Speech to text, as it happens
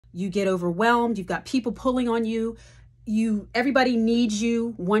you get overwhelmed, you've got people pulling on you, everybody needs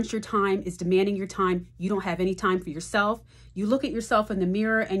you. Once your time is demanding your time, you don't have any time for yourself. You look at yourself in the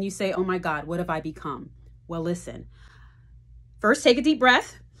mirror and you say, oh my God, what have I become? Well, listen, first take a deep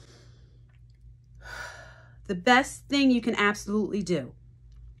breath. The best thing you can absolutely do,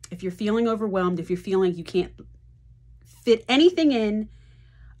 if you're feeling overwhelmed, if you're feeling you can't fit anything in,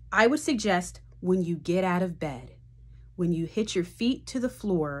 I would suggest when you get out of bed, when you hit your feet to the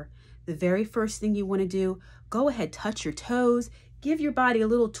floor, the very first thing you want to do, go ahead, touch your toes, give your body a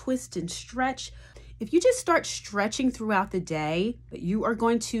little twist and stretch. If you just start stretching throughout the day, you are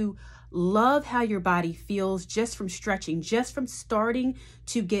going to love how your body feels just from stretching, just from starting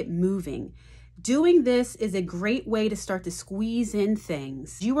to get moving. Doing this is a great way to start to squeeze in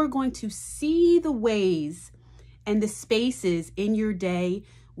things. You are going to see the ways and the spaces in your day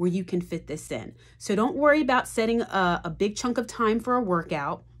where you can fit this in. So don't worry about setting a big chunk of time for a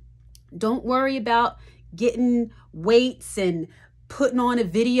workout. Don't worry about getting weights and putting on a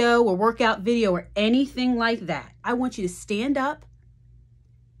video or workout video or anything like that. I want you to stand up,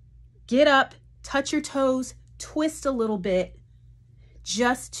 get up, touch your toes, twist a little bit,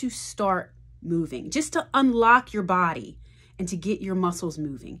 just to start moving, just to unlock your body and to get your muscles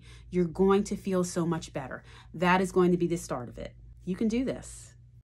moving. You're going to feel so much better. That is going to be the start of it. You can do this.